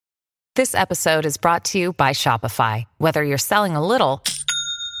This episode is brought to you by Shopify. Whether you're selling a little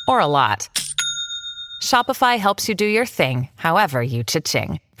or a lot, Shopify helps you do your thing, however you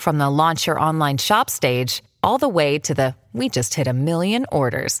cha-ching. From the launch your online shop stage, all the way to the we just hit 1 million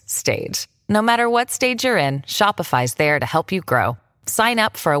orders stage. No matter what stage you're in, Shopify's there to help you grow. Sign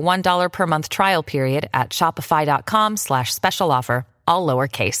up for a $1 per month trial period at shopify.com/special offer, all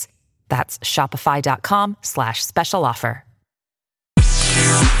lowercase. That's shopify.com/special offer.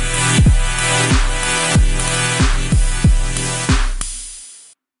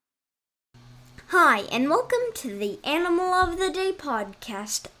 Hi, and welcome to the Animal of the Day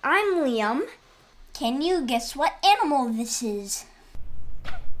podcast. I'm Liam. Can you guess what animal this is?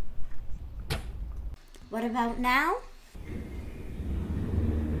 What about now?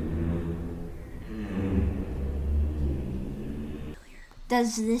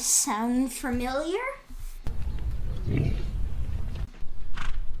 Does this sound familiar?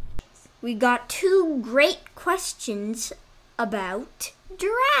 We got 2 great questions about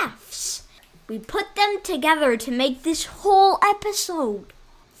giraffes. We put them together to make this whole episode.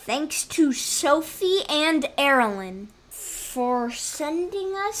 Thanks to Sophie and Erilyn for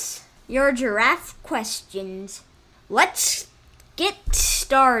sending us your giraffe questions. Let's get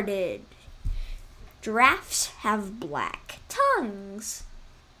started. Giraffes have black tongues.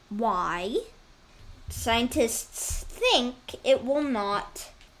 Why? Scientists think it will not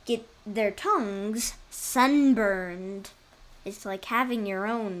get their tongues sunburned. It's like having your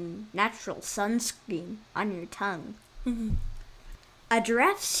own natural sunscreen on your tongue. A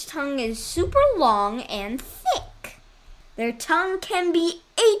giraffe's tongue is super long and thick. Their tongue can be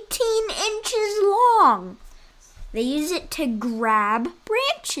 18 inches long. They use it to grab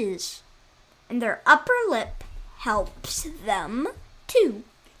branches. And their upper lip helps them too.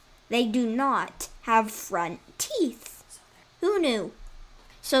 They do not have front teeth. Who knew?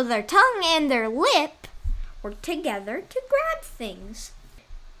 So their tongue and their lip work together to grab things.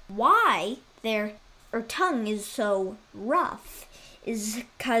 Why their tongue is so rough is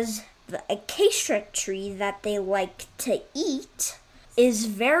because the acacia tree that they like to eat is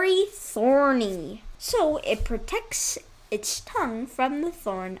very thorny. So it protects its tongue from the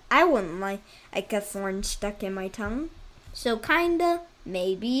thorn. I wouldn't like a thorn stuck in my tongue. So kinda,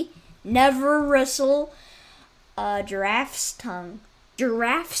 maybe, never wrestle a giraffe's tongue.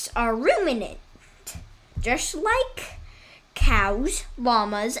 Giraffes are ruminant, just like cows,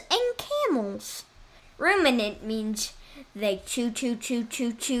 llamas, and camels. Ruminant means they chew,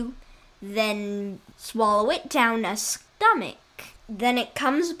 then swallow it down a stomach. Then it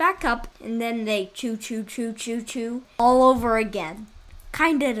comes back up, and then they chew, all over again.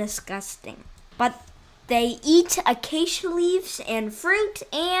 Kinda disgusting. But they eat acacia leaves and fruit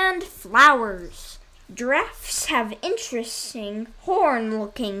and flowers. Giraffes have interesting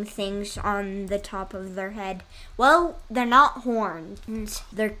horn-looking things on the top of their head. Well, they're not horns.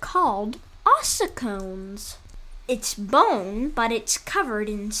 They're called ossicones. It's bone, but it's covered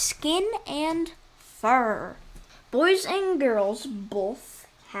in skin and fur. Boys and girls both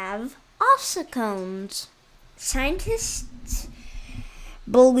have ossicones. Scientists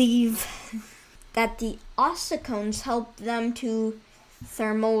believe that the ossicones help them to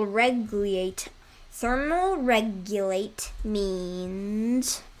thermoregulate. Thermoregulate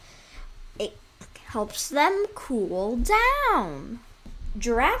means it helps them cool down.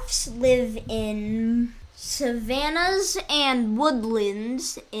 Giraffes live in savannas and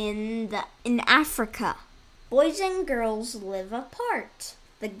woodlands in Africa. Boys and girls live apart.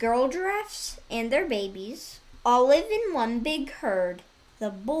 The girl giraffes and their babies all live in one big herd.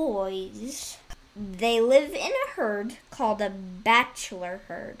 The boys, they live in a herd called a bachelor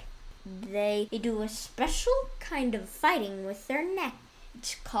herd. They do a special kind of fighting with their neck.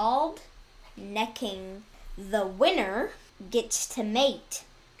 It's called necking. The winner gets to mate.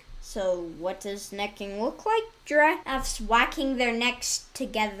 So what does necking look like? Giraffes whacking their necks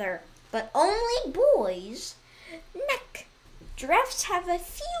together. But only boys neck. Giraffes have a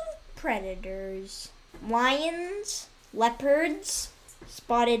few predators. Lions, leopards,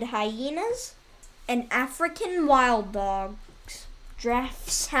 spotted hyenas, and African wild dogs.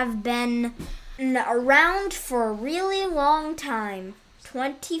 Giraffes have been around for a really long time.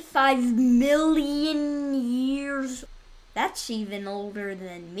 25 million years. That's even older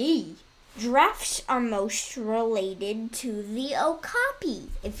than me. Giraffes are most related to the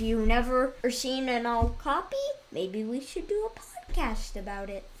okapi. If you've never seen an okapi, maybe we should do a podcast about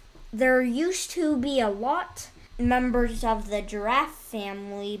it. There used to be a lot members of the giraffe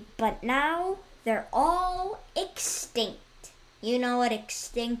family, but now they're all extinct. You know what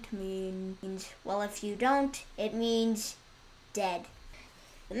extinct means? Well, if you don't, it means dead.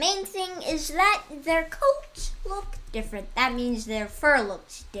 The main thing is that their coats look different. That means their fur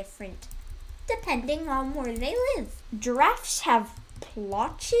looks different, depending on where they live. Giraffes have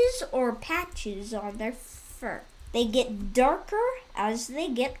blotches or patches on their fur. They get darker as they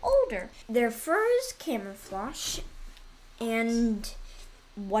get older. Their fur is camouflage. And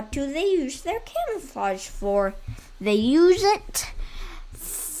what do they use their camouflage for? They use it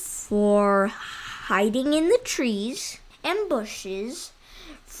for hiding in the trees and bushes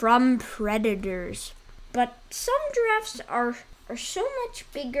from predators. But some giraffes are so much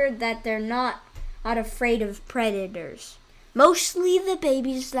bigger that they're not afraid of predators. Mostly the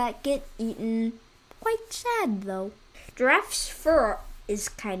babies that get eaten. Quite sad, though. Giraffes' fur is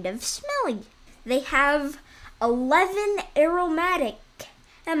kind of smelly. They have 11 aromatic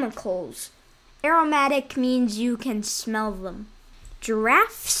chemicals. Aromatic means you can smell them.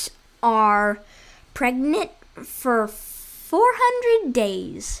 Giraffes are pregnant for 400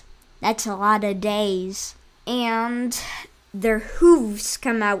 days. That's a lot of days. And their hooves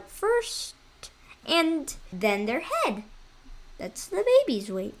come out first, and then their head. That's the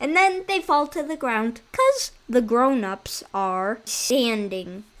baby's weight. And then they fall to the ground because the grown-ups are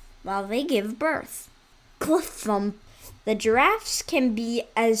standing while they give birth. Cliff thump. The giraffes can be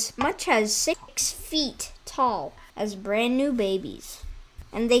as much as 6 feet tall as brand new babies.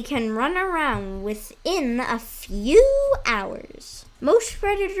 And they can run around within a few hours. Most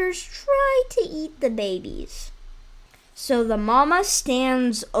predators try to eat the babies. So the mama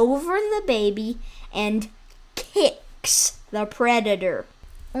stands over the baby and kicks the predator.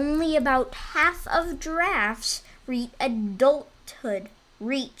 Only about half of giraffes reach adulthood.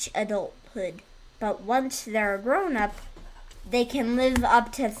 But once they're grown up, they can live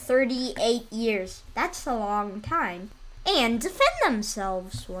up to 38 years. That's a long time. And defend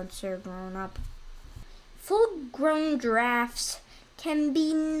themselves once they're grown up. Full-grown giraffes can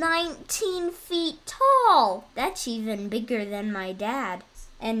be 19 feet tall. That's even bigger than my dad.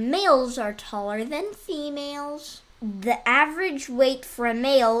 And males are taller than females. The average weight for a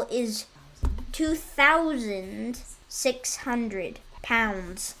male is 2,600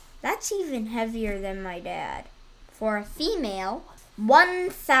 pounds. That's even heavier than my dad. For a female,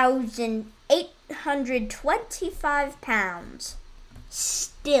 1,825 pounds.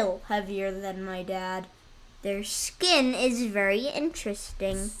 Still heavier than my dad. Their skin is very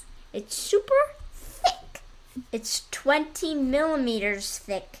interesting. It's super thick. It's 20 millimeters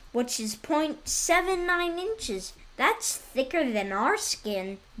thick, which is 0.79 inches. That's thicker than our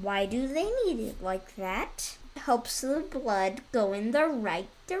skin. Why do they need it like that? It helps the blood go in the right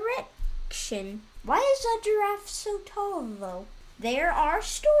direction. Why is a giraffe so tall, though? There are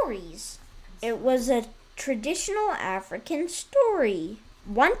stories. It was a traditional African story.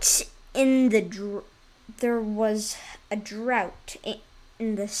 Once there was a drought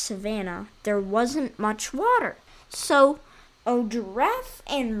in the savannah. There wasn't much water. So a giraffe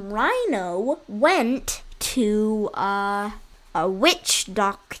and rhino went to a witch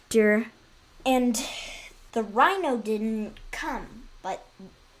doctor, and the rhino didn't come, but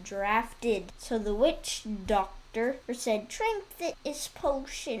giraffe did. So the witch doctor said, "Drink this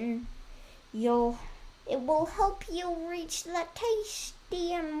potion. It will help you reach the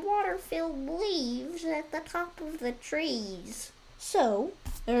tasty and water-filled leaves at the top of the trees." So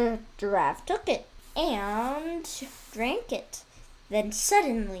the giraffe took it and drank it. Then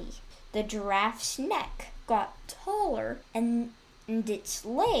suddenly the giraffe's neck got taller, and its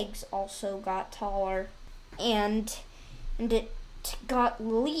legs also got taller, and it got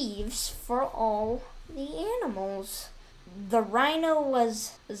leaves for all the animals. The rhino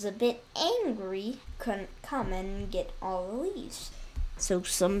was a bit angry, couldn't come and get all the leaves. So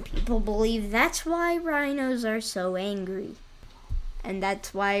some people believe that's why rhinos are so angry. And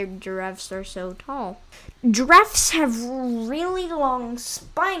that's why giraffes are so tall. Giraffes have really long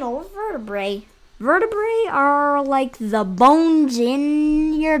spinal vertebrae. Vertebrae are like the bones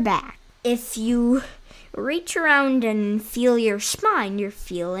in your back. If you reach around and feel your spine, you're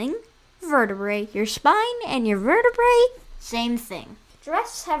feeling vertebrae. Your spine and your vertebrae, same thing.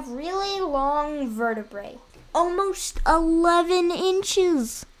 Giraffes have really long vertebrae, almost 11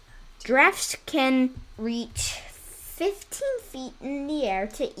 inches. Giraffes can reach 15 feet in the air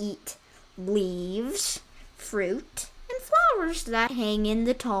to eat leaves, fruit, and flowers that hang in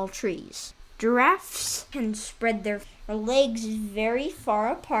the tall trees. Giraffes can spread their legs very far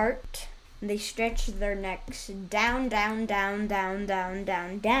apart. They stretch their necks down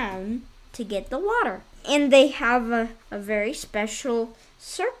to get the water. And they have a very special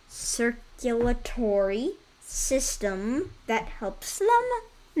circulatory system that helps them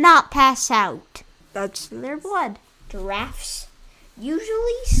not pass out. That's their blood. Giraffes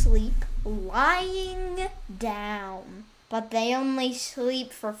usually sleep lying down, but they only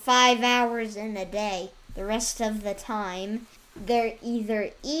sleep for 5 hours in a day. The rest of the time, they're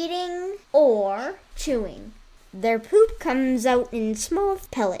either eating or chewing. Their poop comes out in small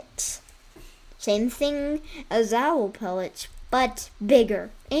pellets. Same thing as owl pellets, but bigger.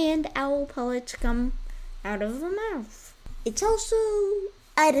 And owl pellets come out of the mouth. It's also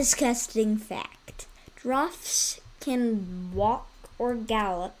a disgusting fact. Giraffes can walk or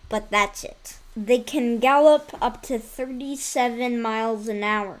gallop, but that's it. They can gallop up to 37 miles an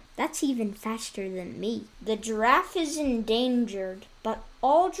hour. That's even faster than me. The giraffe is endangered, but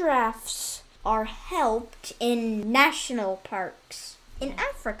all giraffes are helped in national parks. In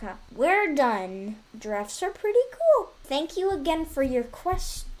Africa, we're done. Giraffes are pretty cool. Thank you again for your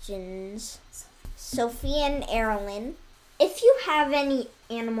questions, Sophie and Erilyn. If you have any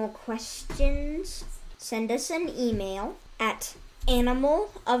animal questions, send us an email at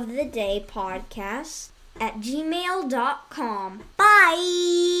animalofthedaypodcast@gmail.com.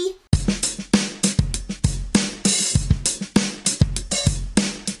 Bye!